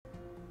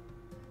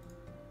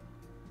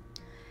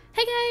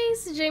Hey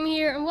guys, Jamie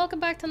here and welcome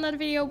back to another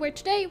video where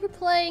today we're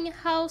playing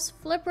House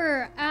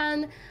Flipper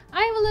and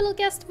I have a little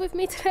guest with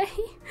me today.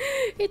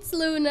 It's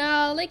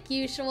Luna, like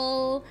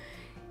usual.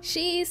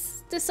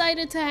 She's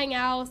decided to hang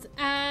out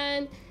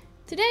and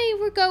today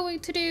we're going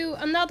to do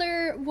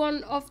another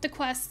one of the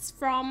quests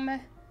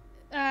from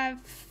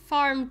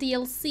Farm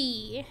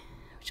DLC,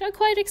 which I'm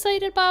quite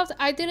excited about.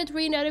 I didn't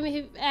read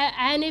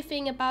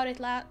anything about it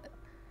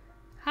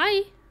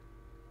Hi!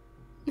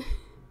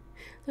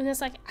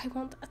 Luna's like, I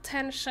want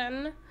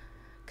attention.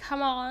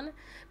 Come on.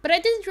 But I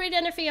didn't read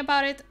anything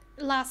about it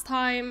last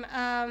time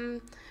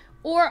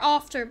or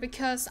after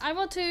because I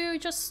want to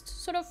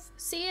just sort of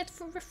see it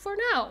for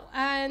now.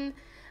 And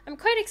I'm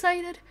quite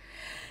excited.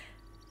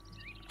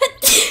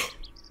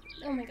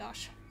 Oh my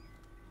gosh.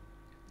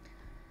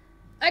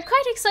 I'm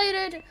quite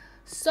excited.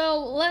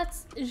 So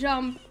let's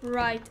jump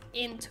right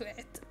into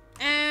it.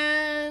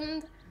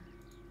 And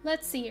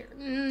let's see here.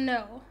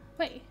 No.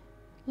 Wait.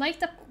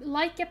 Like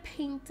a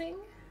painting?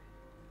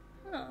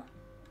 Huh.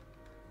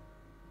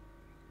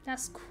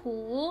 That's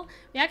cool.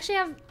 We actually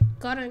have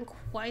gotten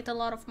quite a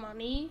lot of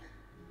money.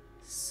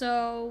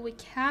 So we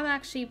can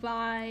actually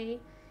buy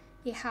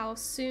a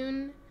house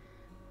soon.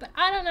 But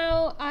I don't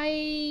know.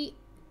 I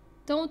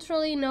don't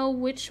really know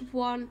which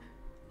one.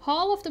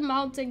 Hall of the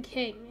Mountain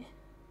King.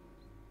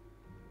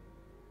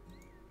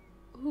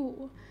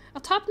 Ooh. A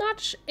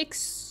top-notch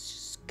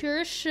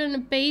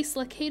excursion base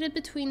located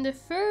between the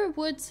fir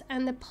woods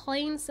and the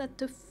plains at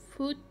the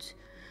foot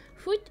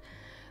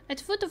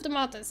of the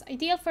mountains.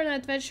 Ideal for an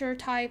adventure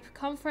type.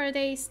 Come for a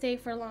day, stay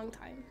for a long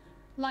time.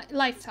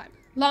 Lifetime.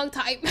 Long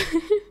time.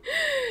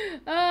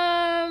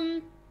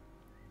 I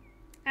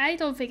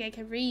don't think I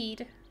can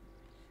read.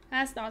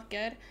 That's not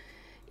good.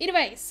 Either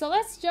way, so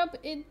let's jump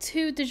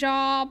into the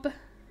job.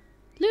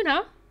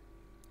 Luna?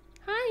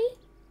 Hi.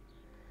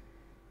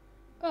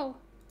 Oh,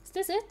 is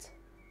this it?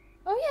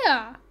 Oh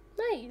yeah.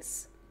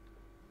 Nice.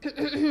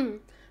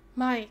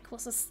 Mike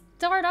was a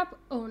startup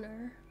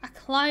owner, a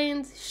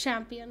client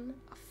champion,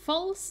 a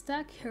full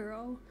stack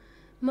hero,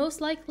 most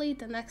likely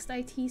the next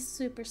IT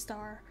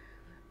superstar.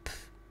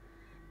 Pff.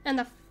 And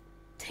a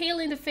tail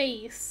in the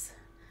face.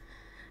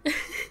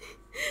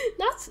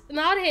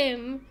 not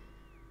him,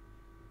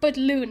 but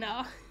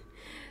Luna.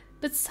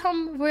 But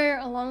somewhere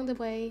along the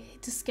way, he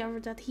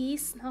discovered that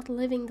he's not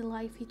living the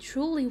life he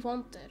truly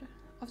wanted.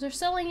 After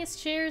selling his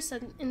shares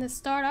in the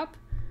startup,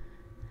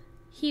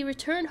 he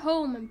returned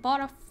home and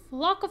bought a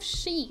flock of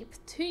sheep.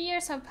 2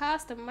 years have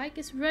passed and Mike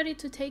is ready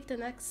to take the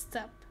next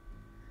step.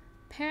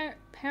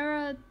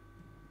 Paradigm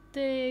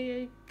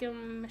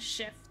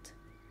shift.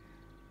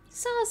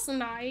 Sounds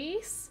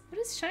nice. What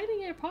is shining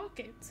in your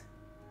pocket?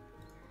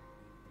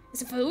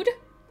 Is it food?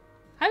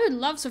 I would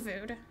love some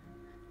food.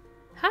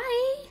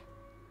 Hi!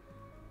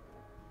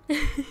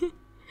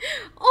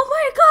 Oh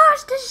my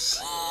gosh, the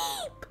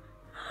sheep!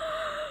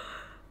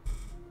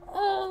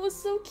 Oh,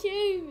 so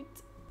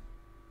cute.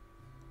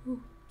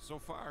 Ooh. So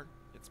far,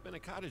 it's been a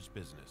cottage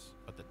business,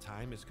 but the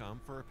time has come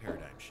for a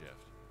paradigm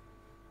shift.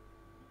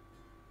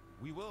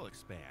 We will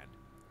expand,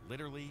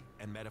 literally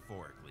and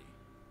metaphorically.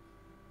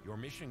 Your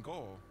mission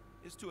goal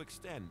is to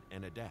extend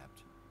and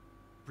adapt.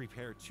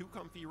 Prepare 2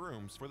 comfy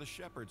rooms for the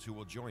shepherds who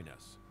will join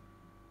us.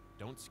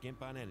 Don't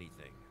skimp on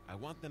anything. I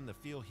want them to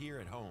feel here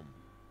at home.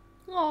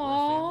 Aww. We're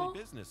a family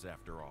business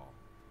after all.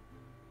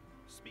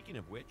 Speaking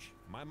of which,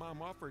 my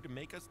mom offered to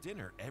make us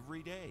dinner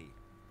every day.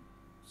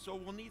 So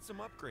we'll need some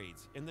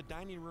upgrades in the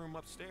dining room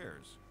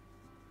upstairs.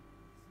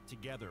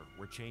 Together,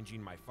 we're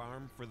changing my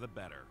farm for the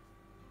better.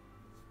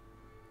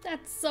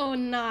 That's so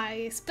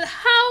nice. But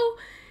how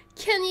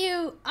can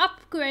you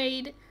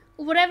upgrade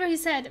whatever he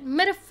said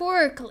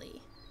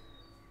metaphorically?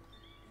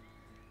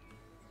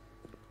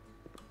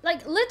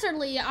 Like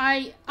literally,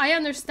 I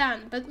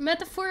understand, but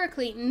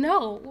metaphorically,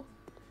 no.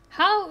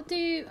 How do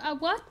you,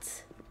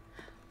 what?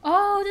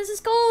 Oh, this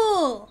is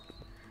cool!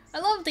 I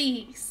love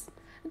these!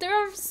 There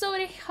are so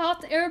many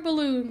hot air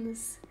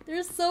balloons!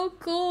 They're so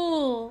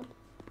cool!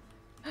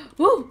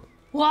 Woo!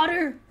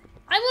 Water!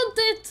 I want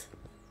it!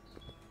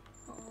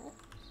 Oh,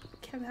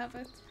 can't have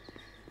it.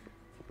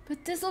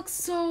 But this looks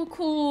so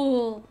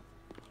cool!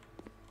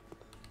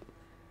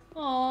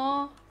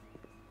 Aww.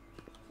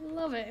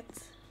 Love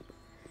it.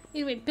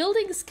 Anyway,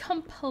 building's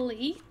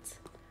complete.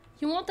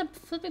 You want a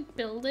flipping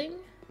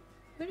building?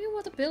 Where do you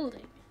want a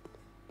building?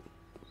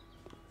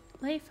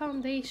 Lay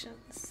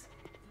foundations.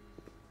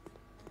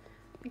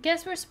 I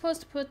guess we're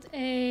supposed to put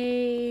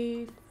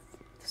a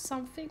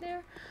something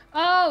there.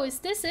 Oh, is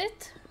this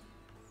it?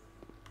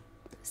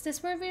 Is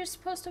this where we're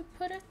supposed to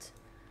put it?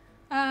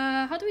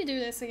 How do we do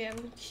this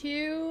again?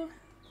 Q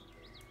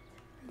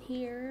and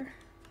here.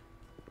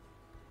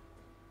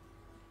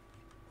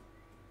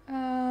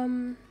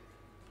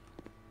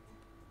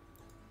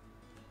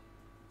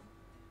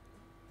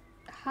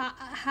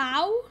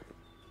 How?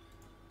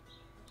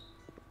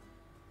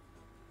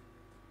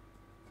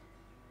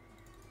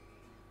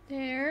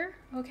 There.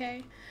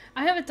 Okay.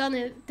 I haven't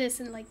done this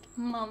in like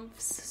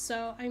months,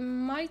 so I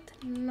might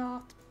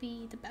not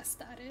be the best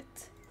at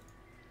it.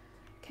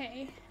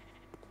 Okay.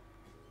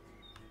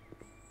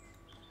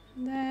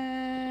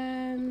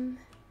 Then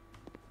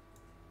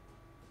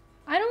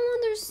I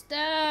don't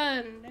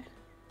understand.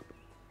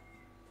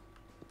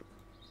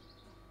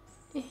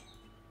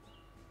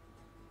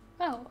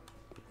 Oh.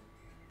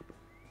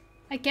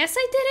 I guess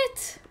I did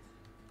it.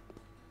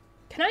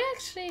 Can I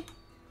actually?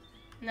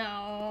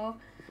 No.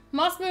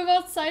 Must move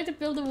outside to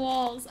build the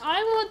walls.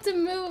 I want to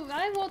move.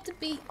 I want to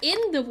be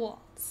in the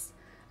walls.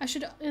 I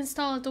should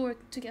install a door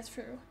to get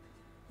through.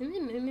 I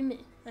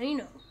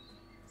know.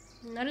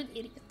 I'm not an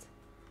idiot.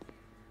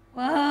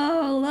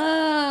 Whoa,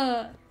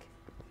 look.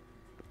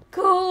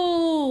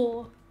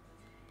 Cool.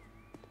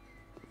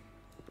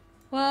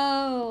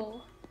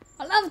 Whoa.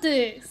 I love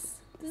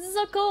this. This is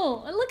so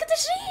cool. And look at the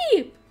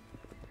sheep.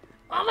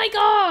 Oh my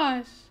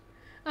gosh.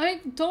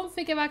 I don't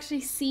think I've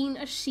actually seen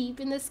a sheep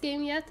in this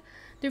game yet.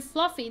 They're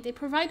fluffy, they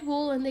provide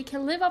wool, and they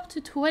can live up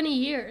to 20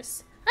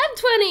 years. I'm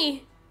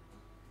 20!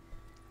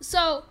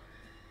 So,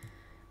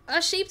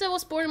 a sheep that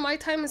was born in my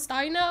time is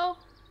dying now?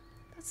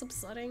 That's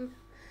upsetting.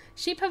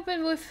 Sheep have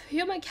been with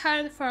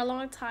humankind for a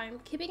long time,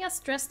 keeping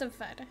us dressed and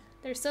fed.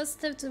 They're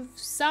sensitive to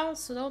sound,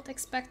 so don't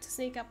expect to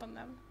sneak up on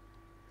them.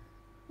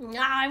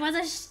 I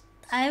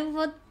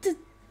want to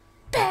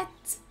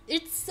pet!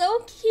 It's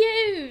so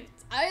cute!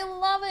 I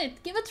love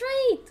it! Give a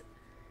treat!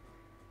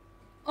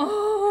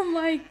 Oh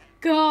my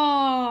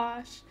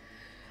gosh!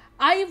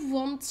 I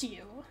want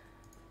you.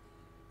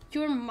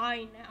 You're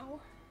mine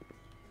now.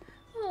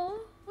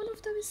 Oh, one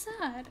of them is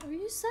sad. Are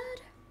you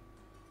sad?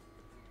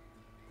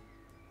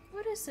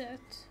 What is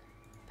it?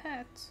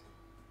 Pet.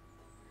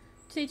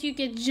 Did you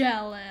get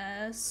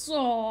jealous?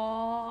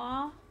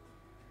 Aww.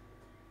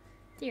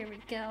 There we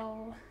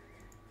go.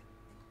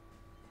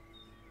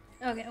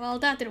 Okay, well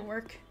that didn't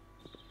work.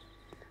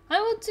 I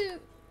want to...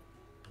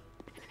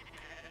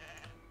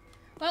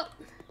 Well,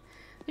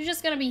 you're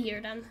just gonna be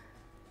here then.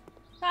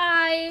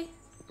 Bye!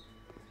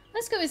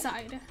 Let's go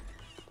inside.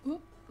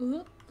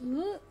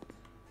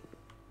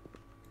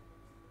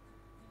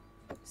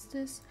 What's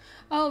this?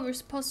 Oh, we're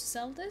supposed to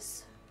sell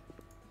this?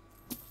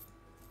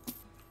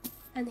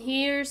 And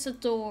here's a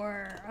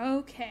door.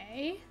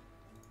 Okay.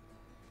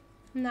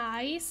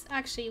 Nice.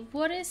 Actually,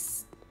 what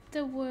is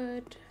the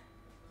wood?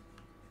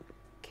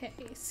 Okay,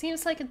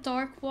 seems like a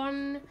dark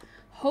one.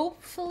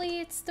 Hopefully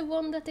it's the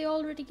one that they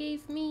already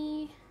gave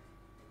me.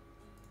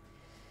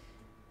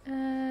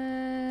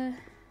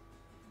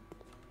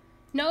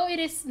 No, it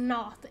is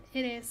not.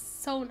 It is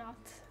so not.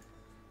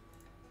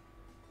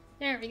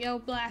 There we go,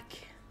 black.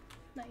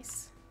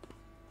 Nice.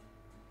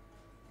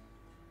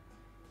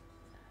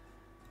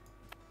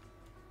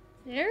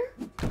 There?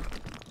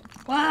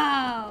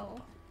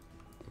 Wow.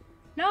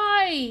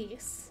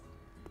 Nice.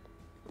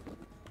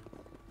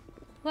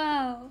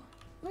 Wow.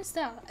 What's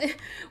that?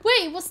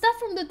 Wait, was that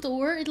from the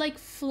door? It like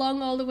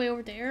flung all the way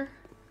over there.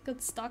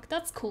 Got stuck.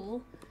 That's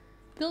cool.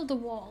 Build the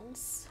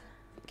walls.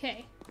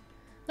 Okay.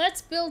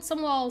 Let's build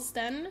some walls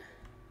then.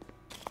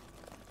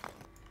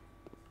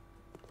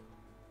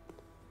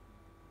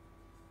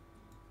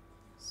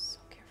 So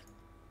careful.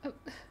 Oh.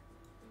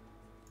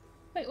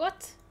 Wait,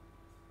 what?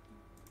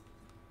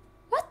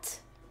 What?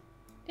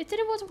 It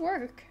didn't want to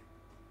work.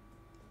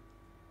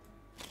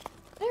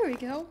 There we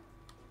go.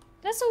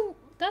 That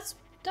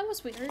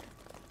was weird.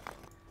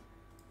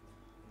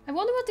 I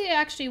wonder what they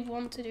actually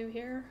want to do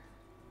here.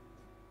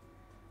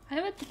 I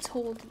haven't been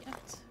told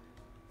yet.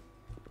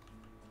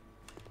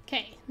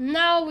 Okay,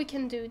 now we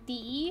can do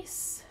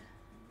these.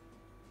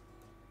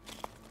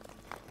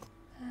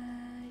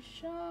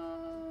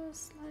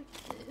 Just like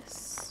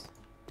this.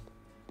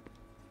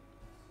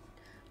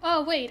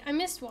 Oh wait, I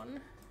missed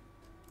one.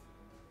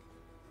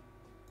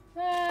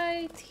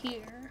 Right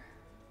here.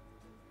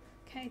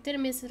 Okay,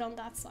 didn't miss it on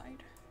that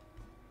side.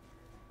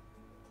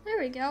 There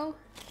we go.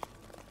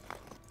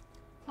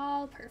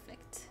 All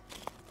perfect.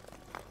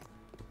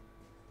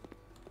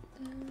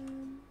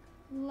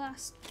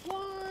 Last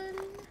one.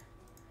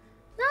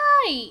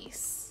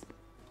 Nice!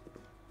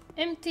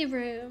 Empty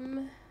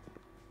room.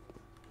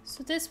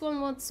 So this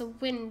one wants a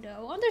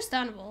window.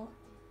 Understandable.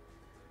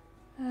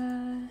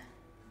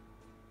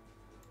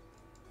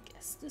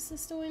 Guess this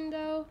is the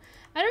window.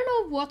 I don't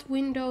know what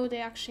window they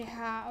actually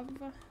have.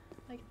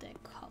 Like the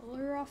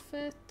color of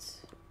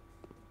it.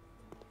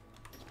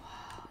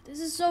 Wow, this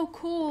is so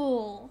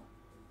cool.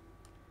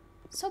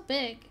 So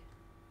big.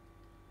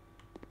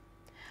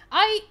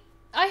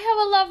 I have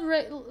a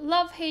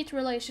love-hate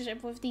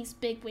relationship with these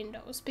big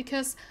windows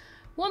because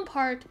one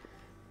part,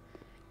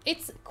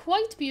 it's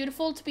quite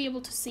beautiful to be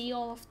able to see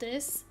all of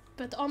this,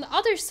 but on the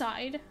other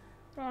side,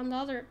 or on the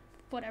other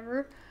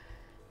whatever,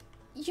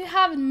 you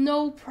have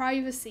no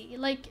privacy.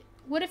 Like,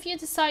 what if you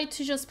decide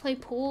to just play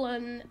pool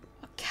and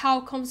a cow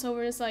comes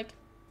over and is like,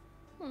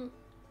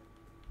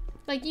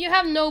 Like, you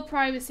have no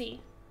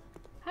privacy.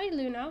 Hi,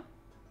 Luna.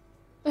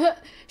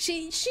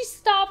 She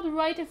stopped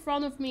right in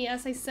front of me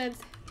as I said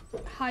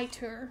hi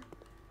to her.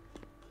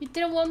 You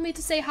didn't want me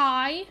to say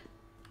hi?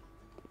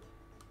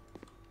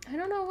 I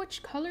don't know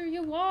which color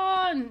you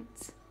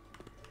want.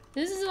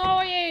 This is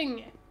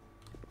annoying.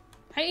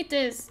 I hate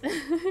this.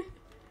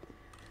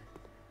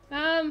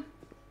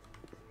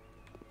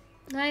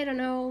 I don't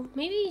know.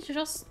 Maybe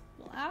just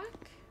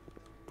black?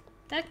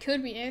 That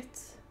could be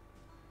it.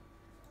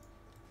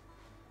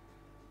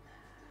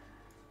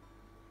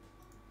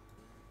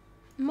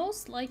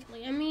 Most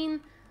likely. I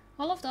mean,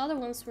 all of the other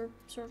ones were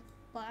sort of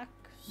black,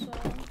 so...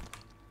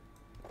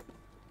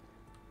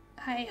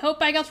 I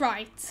hope I got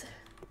right.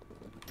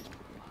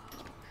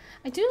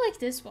 I do like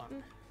this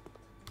one.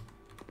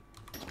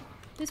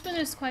 This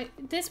window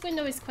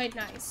is quite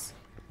nice.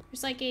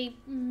 There's like a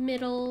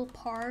middle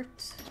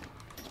part.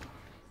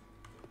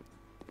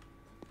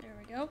 There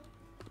we go.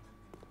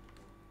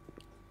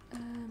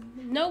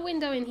 No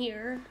window in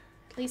here.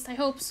 At least I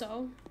hope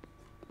so.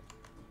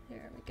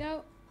 There we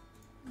go.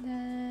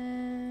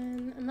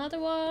 Then another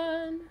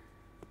one.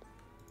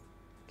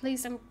 At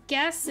least I'm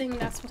guessing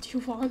that's what you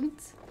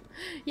want.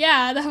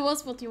 Yeah, that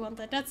was what you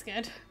wanted. That's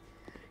good.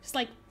 Just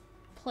like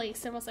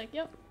placed and was like,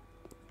 yep.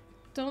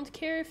 Don't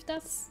care if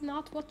that's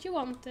not what you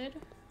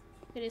wanted.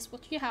 It is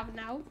what you have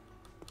now.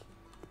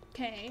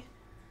 Okay.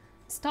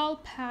 Install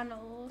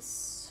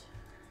panels.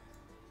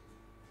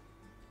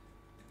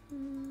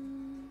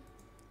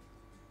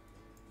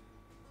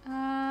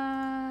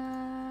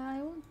 I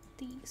want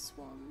these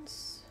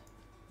ones.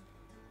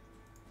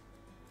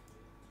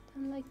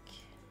 And like,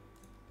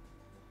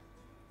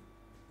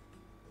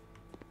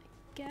 I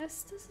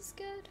guess this is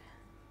good.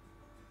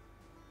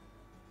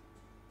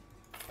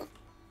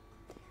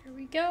 Here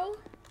we go.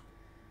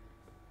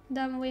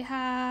 Then we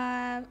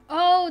have,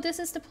 oh, this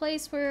is the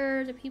place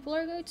where the people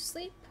are going to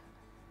sleep.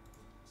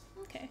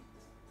 Okay,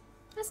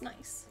 that's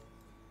nice.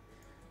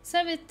 Let's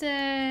have it,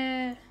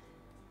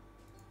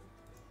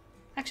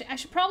 actually, I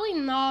should probably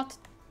not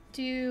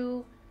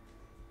do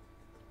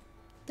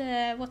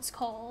the, what's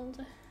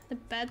called, the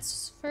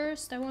beds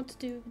first. I want to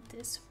do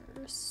this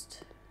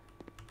first.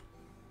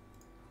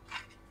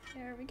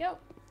 There we go.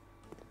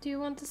 Do you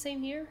want the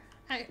same here?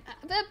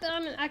 But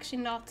I'm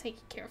actually not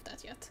taking care of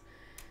that yet.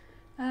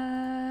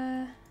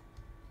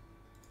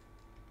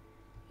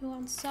 You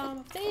want some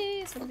of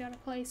these. I'm gonna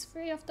place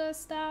 3 of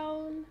those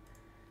down.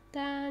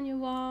 Then you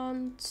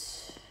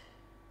want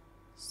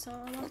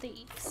some of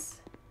these.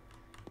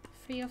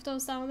 3 of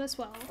those down as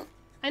well.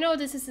 I know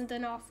this isn't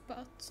enough,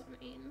 but I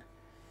mean,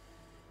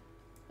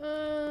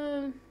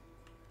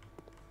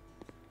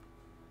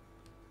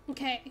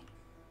 okay.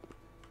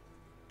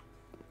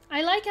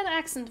 I like an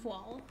accent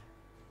wall,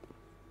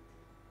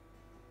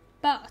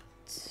 but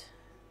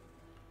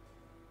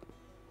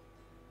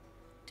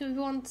do we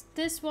want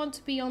this one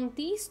to be on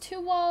these 2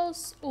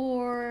 walls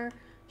or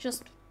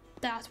just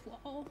that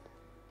wall?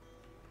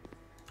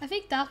 I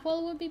think that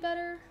wall would be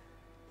better.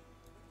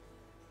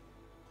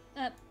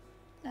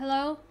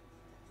 Hello?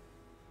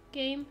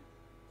 Game?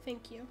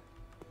 Thank you.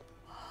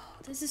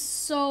 Oh, this is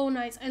so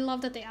nice. I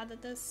love that they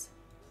added this.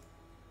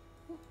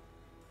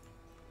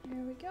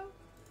 There we go.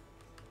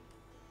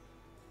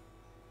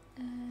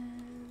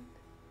 And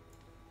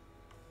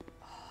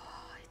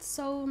oh, it's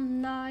so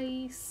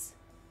nice.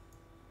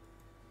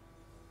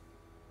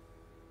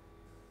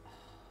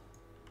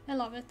 I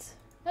love it.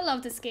 I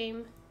love this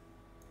game.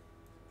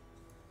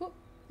 Whoop.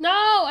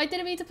 No, I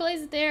didn't mean to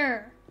place it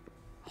there.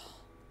 Oh,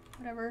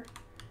 whatever.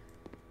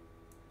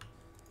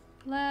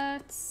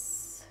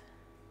 Let's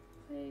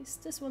place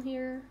this one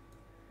here.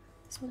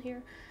 This one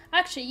here.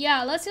 Actually,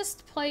 yeah, let's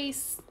just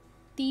place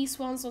these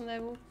ones on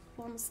the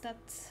ones that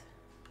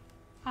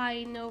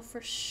I know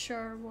for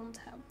sure won't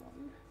have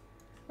one.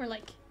 Or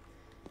like,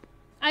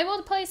 I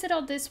won't place it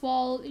on this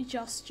wall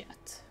just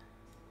yet.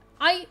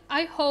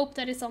 I hope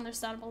that it's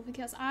understandable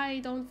because I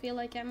don't feel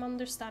like I'm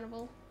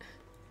understandable.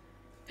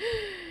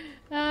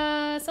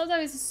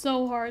 Sometimes it's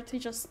so hard to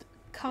just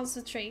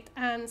concentrate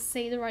and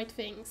say the right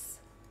things.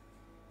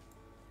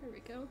 There we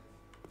go.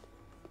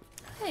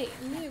 Hey,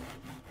 a new one.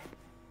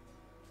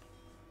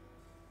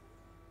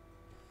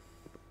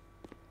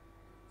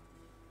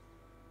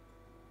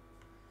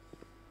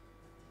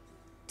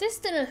 This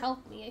didn't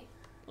help me,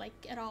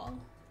 like, at all.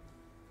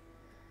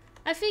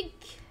 I think,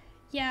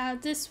 yeah,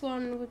 this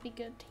one would be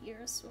good here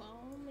as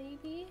well,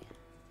 maybe.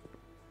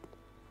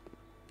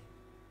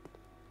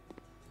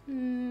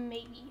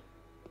 Maybe.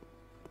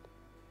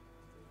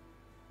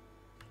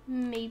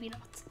 Maybe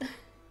not.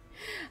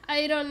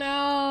 I don't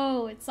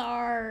know, it's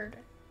hard.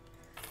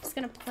 I'm just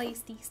gonna place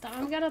these down.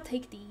 I'm gonna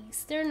take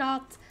these. They're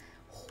not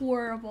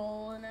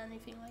horrible and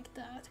anything like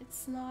that.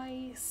 It's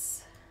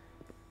nice.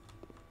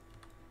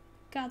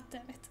 God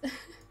damn it.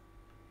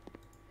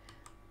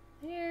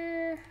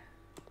 There.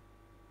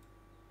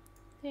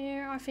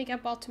 There. I think I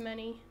bought too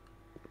many.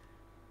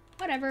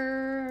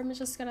 Whatever. I'm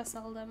just gonna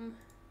sell them.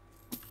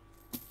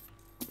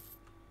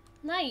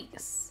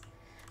 Nice.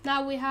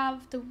 Now we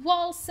have the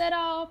wall set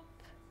up.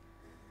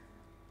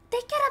 They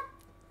get a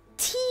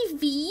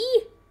TV?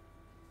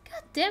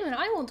 God damn it,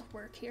 I want to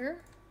work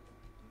here.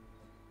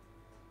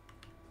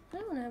 I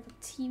don't have a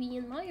TV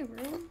in my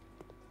room.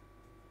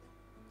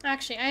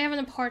 Actually, I have an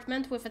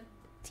apartment with a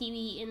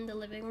TV in the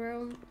living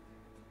room.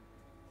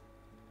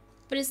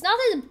 But it's not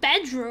in the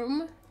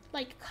bedroom.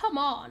 Like, come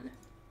on.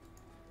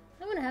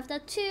 I want to have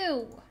that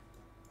too.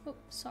 Oh,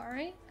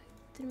 sorry.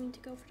 I didn't mean to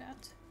go for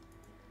that.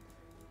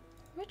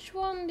 Which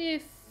one do you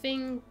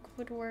think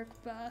would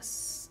work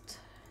best?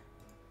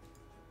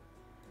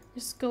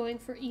 Just going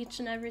for each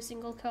and every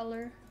single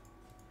color.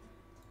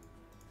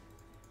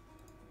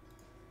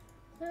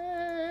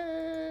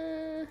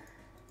 I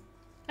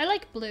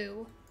like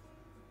blue.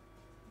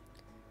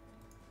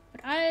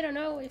 But I don't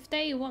know if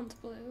they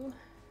want blue.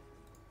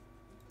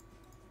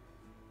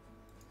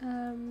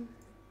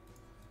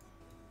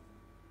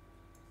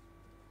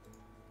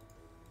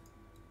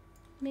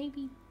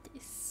 Maybe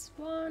this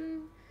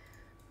one.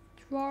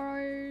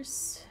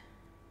 Drawers.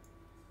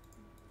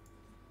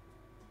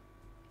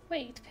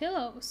 Wait,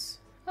 pillows.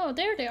 Oh,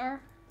 there they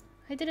are.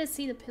 I didn't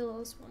see the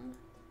pillows one.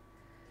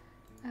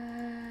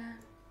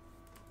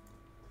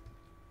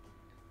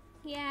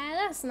 Yeah,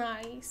 that's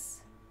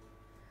nice.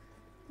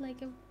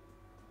 Like a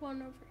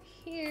one over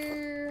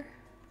here.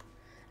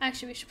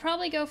 Actually, we should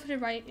probably go for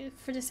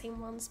the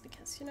same ones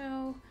because, you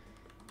know,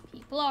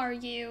 people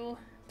argue.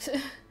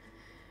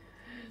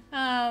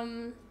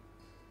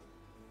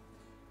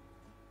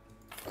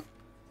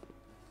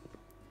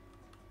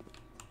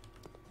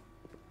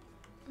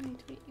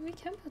 Wait, we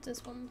can put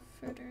this one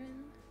further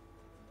in.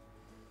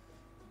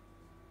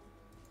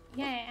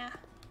 Yeah,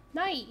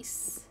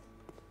 nice.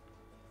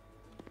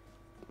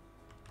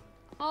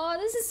 Oh,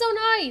 this is so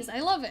nice. I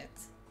love it.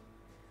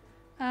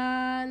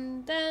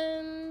 And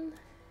then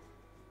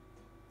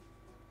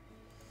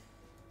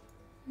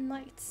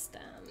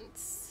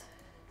nightstands.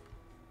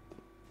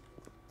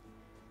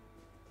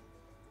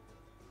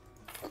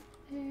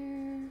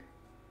 There.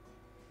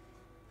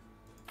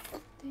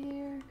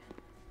 There.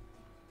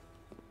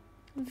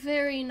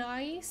 Very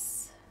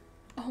nice.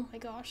 Oh my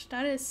gosh,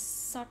 that is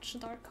such a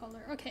dark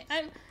color. Okay,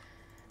 I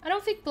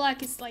don't think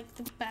black is like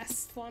the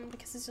best one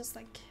because it's just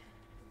like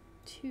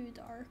too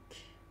dark.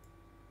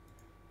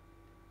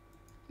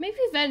 Maybe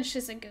Venge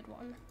is a good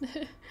one.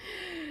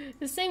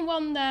 The same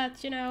one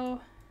that, you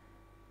know,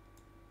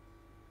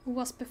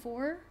 was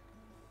before.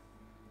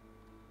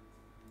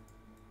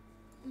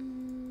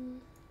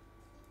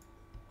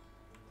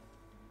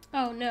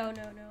 Oh no.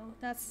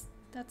 That's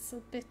a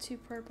bit too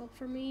purple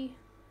for me.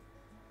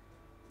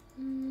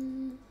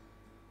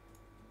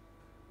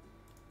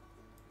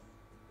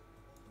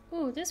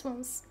 Oh, this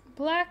one's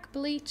black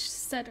bleach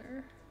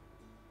setter.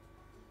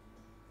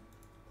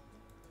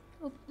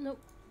 Oh, nope.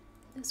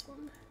 This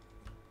one.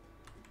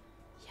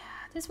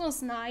 Yeah, this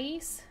one's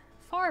nice.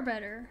 Far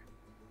better.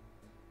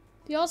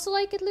 Do you also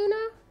like it,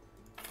 Luna?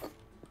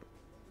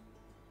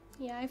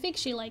 Yeah, I think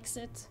she likes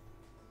it.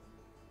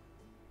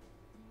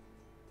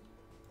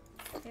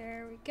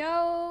 There we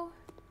go.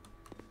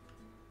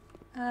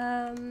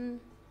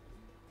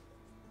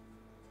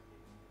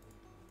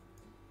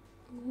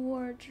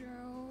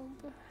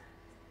 Wardrobe.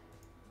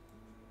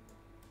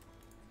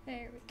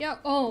 There we go.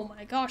 Oh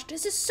my gosh,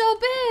 this is so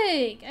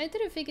big! I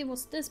didn't think it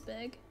was this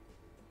big.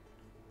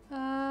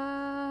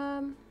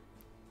 Let's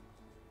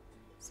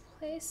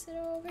place it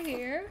over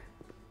here.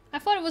 I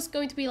thought it was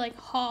going to be like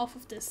half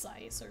of this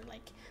size, or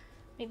like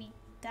maybe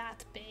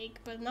that big,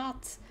 but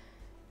not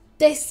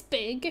this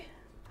big.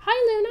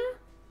 Hi, Luna!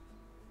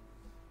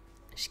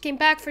 She came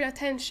back for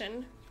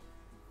attention.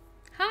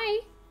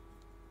 Hi!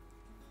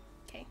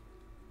 Okay.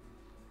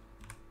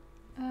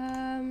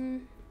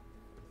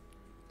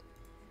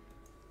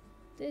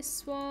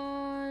 This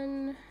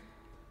one...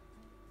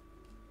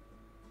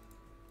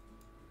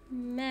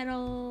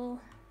 metal...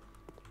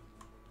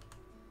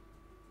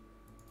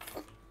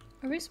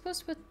 Are we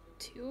supposed to put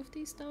 2 of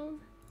these down?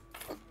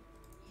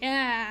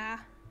 Yeah!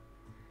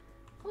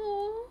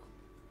 Oh!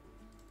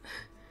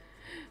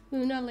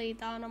 Luna lay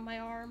down on my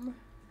arm.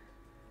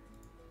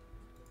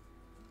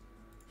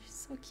 She's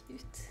so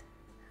cute.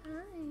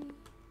 Hi!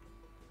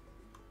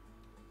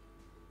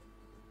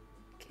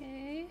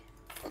 Okay.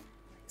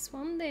 Place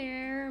one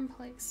there and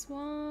place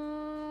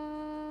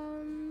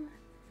one...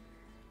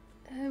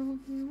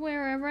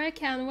 wherever I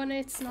can when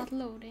it's not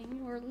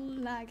loading or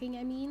lagging,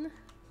 I mean.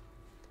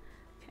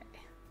 Okay.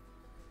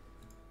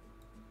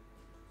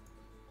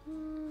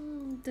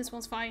 This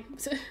one's fine.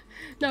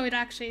 No, it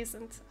actually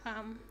isn't.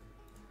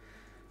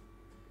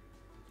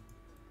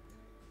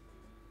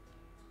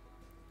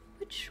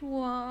 Which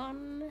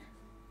one?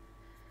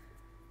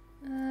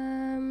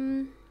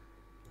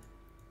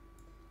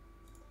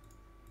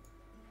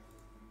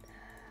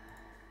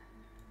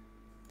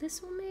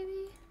 This one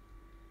maybe?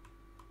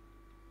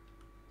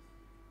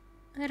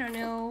 I don't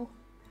know.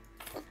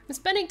 I'm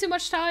spending too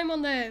much time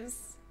on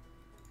this.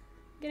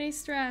 I'm getting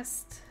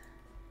stressed.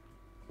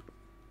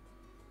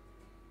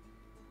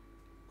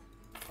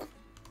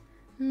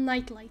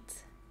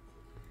 Nightlight.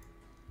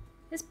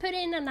 Let's put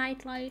in a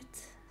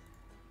nightlight.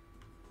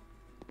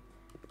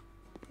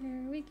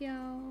 There we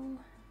go.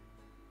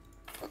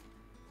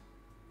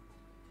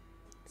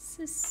 This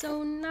is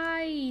so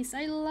nice.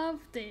 I love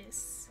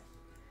this.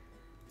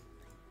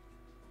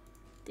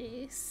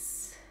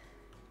 This.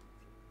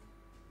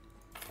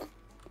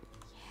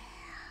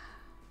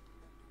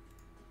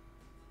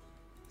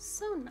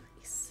 So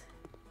nice.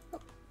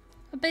 Oh,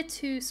 a bit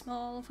too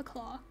small of a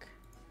clock.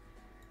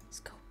 Let's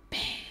go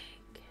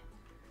big.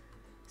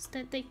 So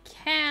that they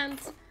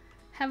can't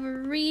have a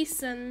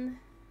reason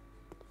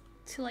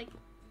to like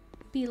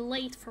be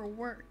late for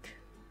work.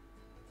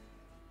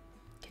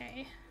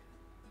 Okay.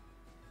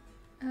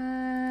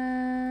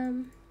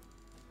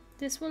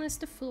 This one is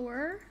the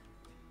floor.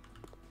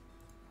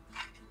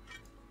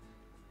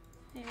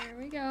 There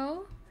we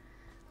go.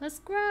 Let's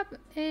grab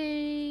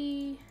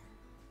a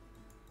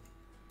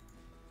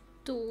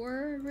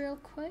door real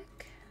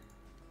quick.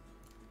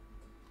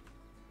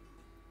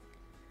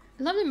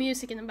 I love the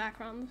music in the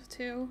background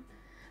too.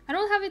 I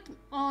don't have it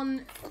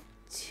on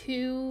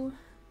too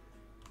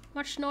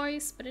much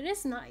noise, but it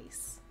is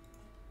nice.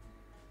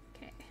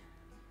 Okay.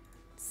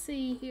 Let's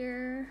see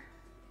here.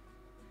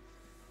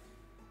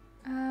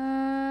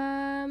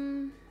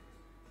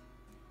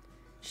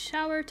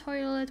 Shower,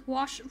 toilet,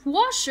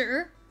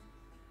 washer?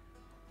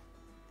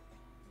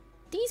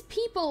 These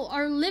people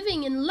are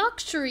living in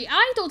luxury.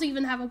 I don't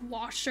even have a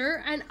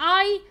washer, and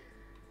I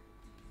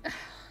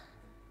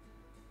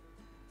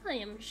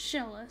am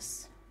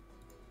jealous.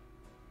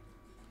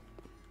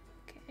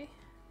 Okay.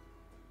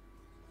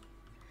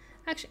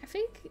 Actually, I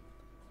think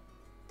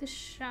the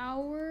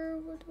shower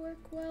would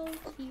work well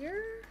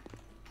here.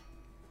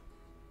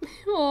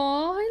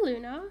 Oh, hi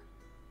Luna.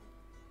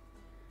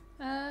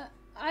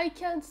 I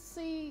can't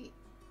see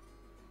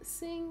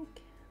sink,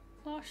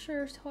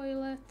 washer,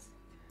 toilet.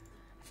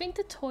 I think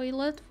the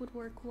toilet would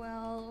work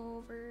well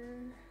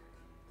over.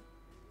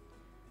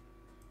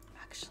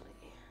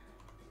 Actually.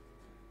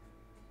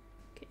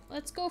 Okay,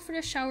 let's go for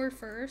the shower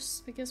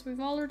first because we've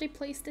already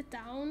placed it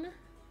down.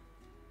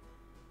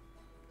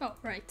 Oh,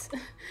 right.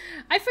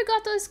 I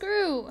forgot to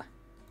unscrew.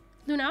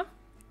 Luna,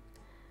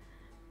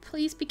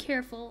 please be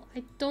careful.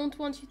 I don't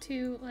want you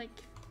to,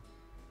 like,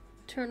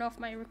 turn off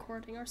my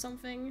recording or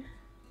something.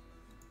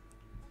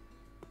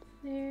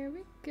 There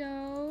we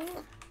go.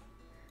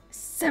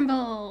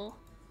 Assemble!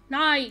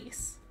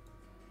 Nice!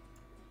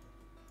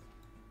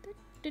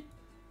 Is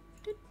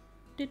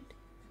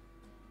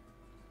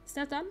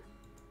that done?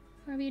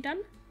 Are we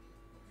done?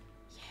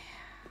 Yeah.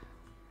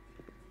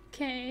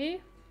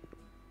 Okay.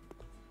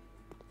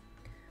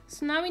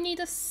 So now we need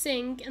a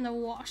sink and a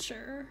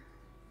washer.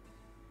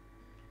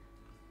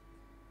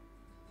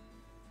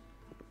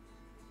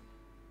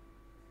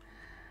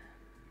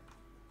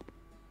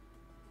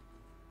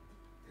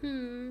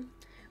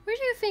 Where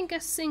do you think a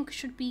sink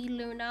should be,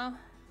 Luna?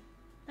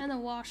 And a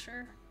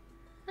washer.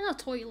 And a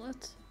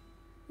toilet.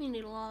 We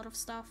need a lot of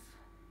stuff.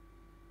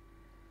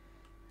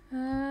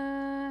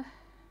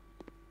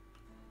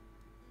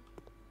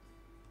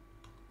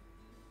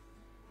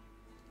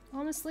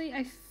 Honestly,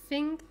 I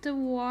think the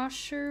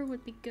washer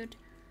would be good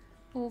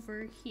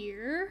over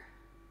here.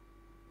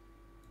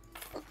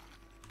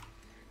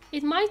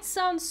 It might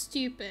sound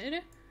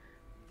stupid,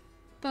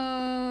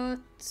 but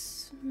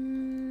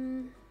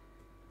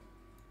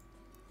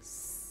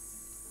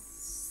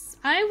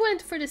I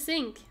went for the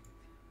sink.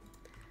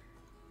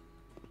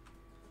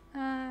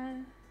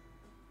 Here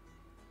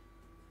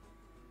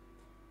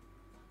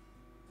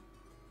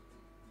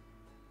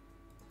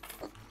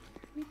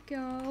we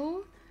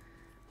go.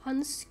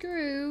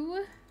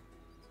 Unscrew.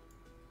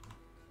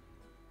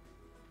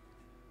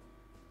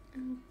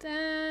 And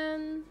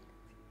then...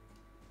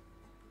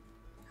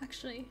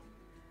 Actually,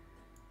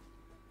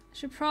 I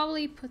should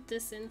probably put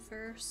this in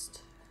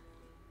first.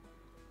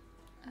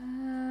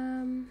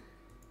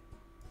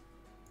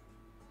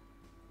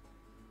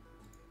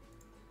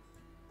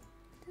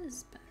 This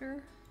is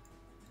better.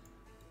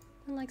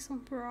 And like some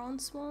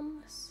bronze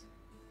ones.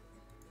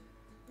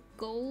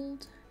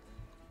 Gold.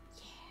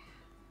 Yeah.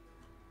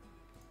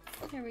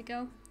 There we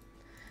go.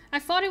 I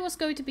thought it was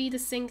going to be the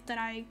sink that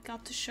I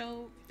got to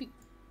show,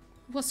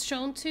 was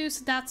shown to,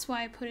 so that's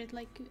why I put it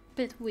like a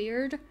bit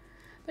weird.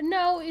 But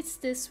no, it's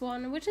this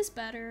one, which is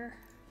better.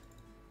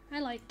 I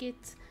like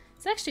it.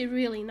 It's actually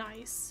really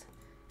nice.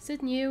 Is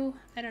it new?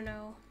 I don't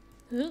know.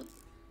 Ugh.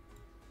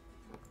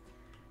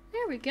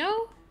 There we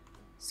go.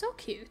 So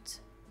cute.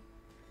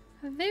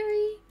 A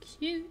very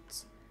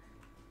cute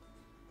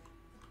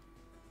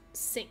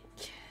sink.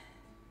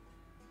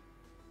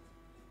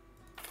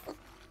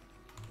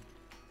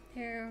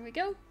 There we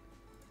go.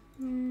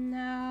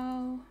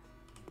 Now...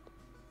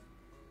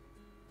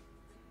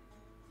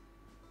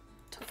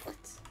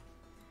 toilet.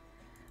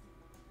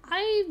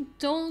 I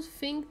don't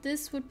think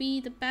this would be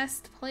the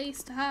best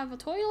place to have a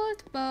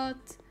toilet,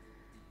 but...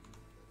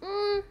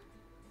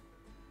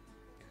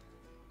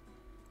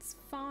 it's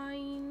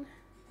fine.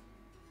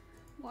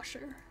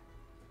 Washer.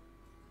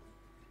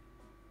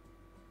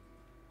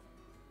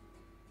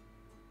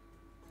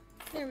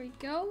 There we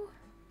go.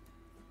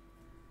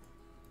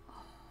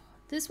 Oh,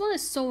 this one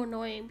is so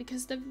annoying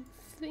because the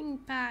thing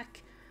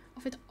back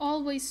of it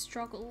always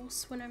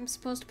struggles when I'm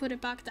supposed to put it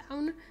back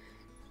down.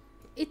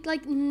 It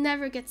like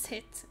never gets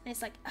hit. And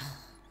it's like, ugh.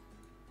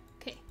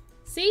 Okay,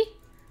 see?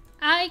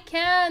 I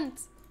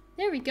can't.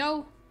 There we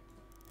go.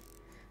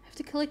 I have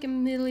to click a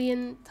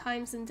million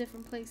times in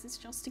different places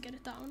just to get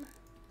it down.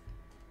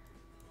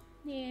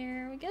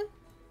 There we go.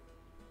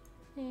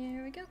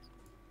 There we go.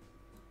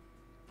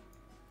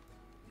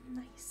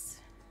 Nice.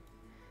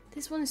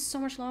 This one is so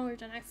much longer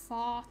than I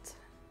thought.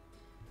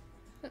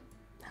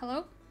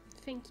 Hello?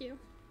 Thank you.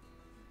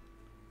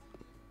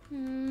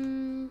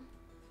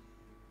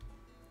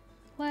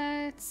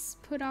 Let's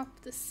put up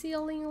the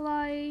ceiling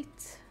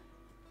light.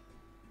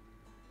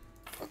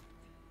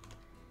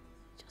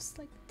 Just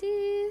like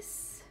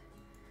this.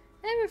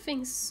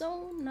 Everything's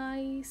so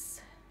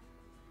nice.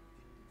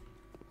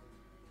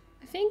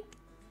 I think...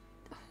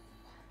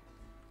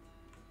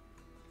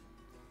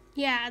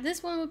 yeah,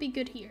 this one would be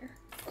good here.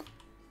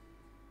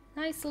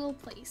 Nice little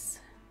place.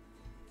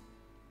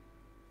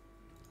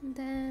 And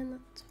then a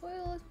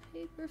toilet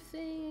paper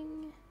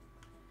thing.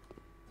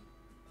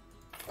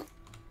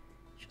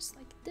 Just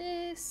like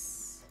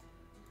this.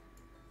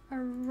 A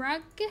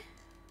rug.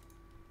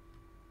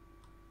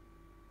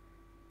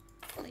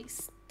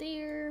 Place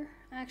there.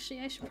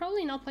 Actually, I should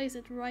probably not place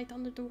it right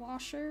under the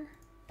washer.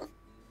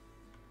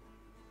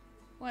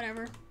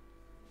 Whatever.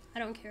 I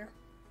don't care.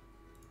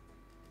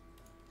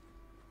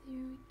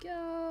 Here we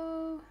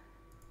go.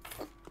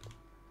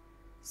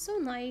 So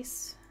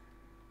nice.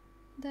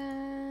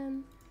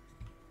 Then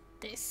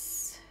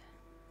this.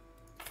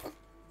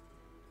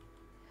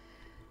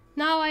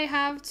 Now I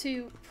have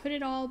to put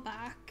it all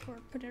back or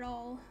put it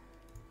all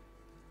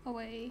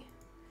away.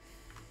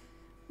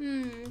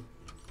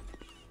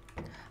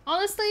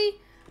 Honestly,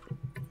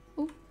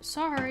 oh,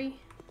 sorry.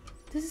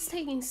 This is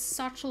taking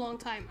such a long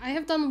time. I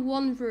have done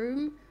one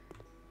room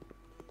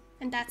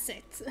and that's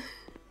it.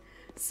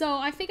 So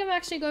I think I'm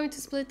actually going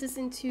to split this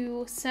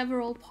into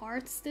several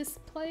parts, this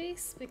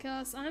place,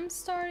 because I'm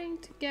starting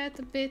to get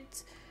a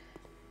bit...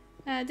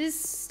 this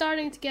is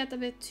starting to get a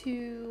bit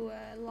too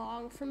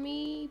long for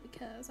me,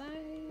 because I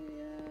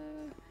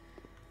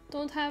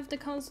don't have the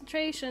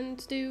concentration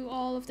to do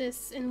all of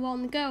this in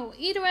one go.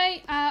 Either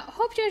way,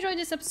 hope you enjoyed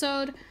this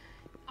episode.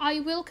 I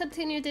will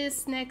continue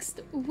this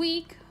next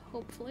week,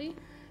 hopefully.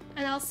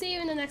 And I'll see you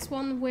in the next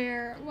one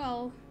where,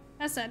 well,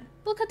 as I said,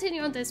 we'll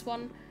continue on this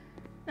one.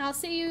 And I'll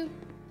see you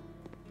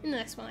in the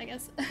next one, I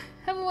guess.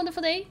 Have a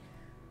wonderful day.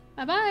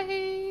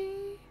 Bye-bye.